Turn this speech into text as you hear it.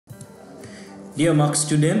Dear Mac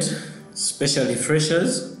student, especially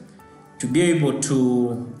freshers, to be able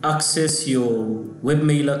to access your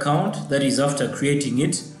Webmail account, that is after creating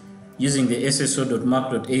it using the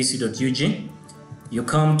sso.mac.ac.ug, you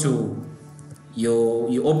come to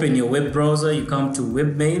you open your web browser, you come to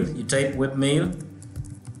Webmail, you type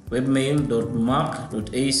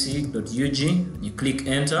webmail.mac.ac.ug, you click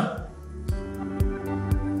enter,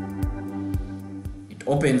 it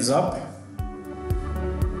opens up.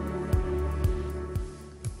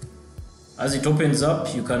 As it opens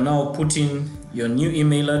up, you can now put in your new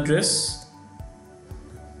email address,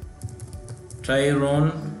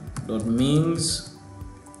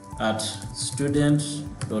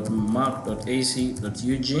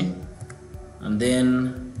 tyron.mings@student.mac.ac.ug, and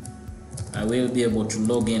then I will be able to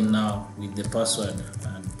log in now with the password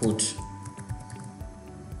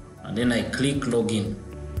and then I click login.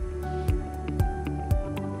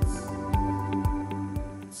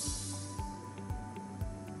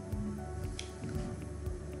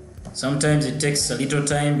 Sometimes it takes a little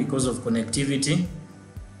time because of connectivity,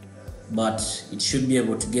 but it should be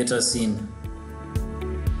able to get us in.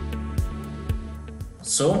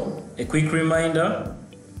 So, a quick reminder,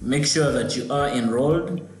 make sure that you are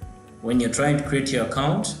enrolled when you're trying to create your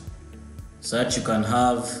account so that you can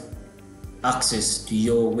have access to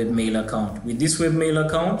your Webmail account. With this Webmail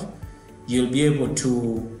account, you'll be able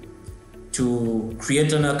to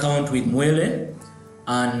create an account with Makerere,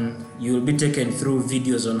 and you will be taken through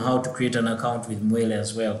videos on how to create an account with Makerere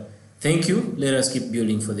as well. Thank you. Let us keep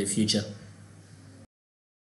building for the future.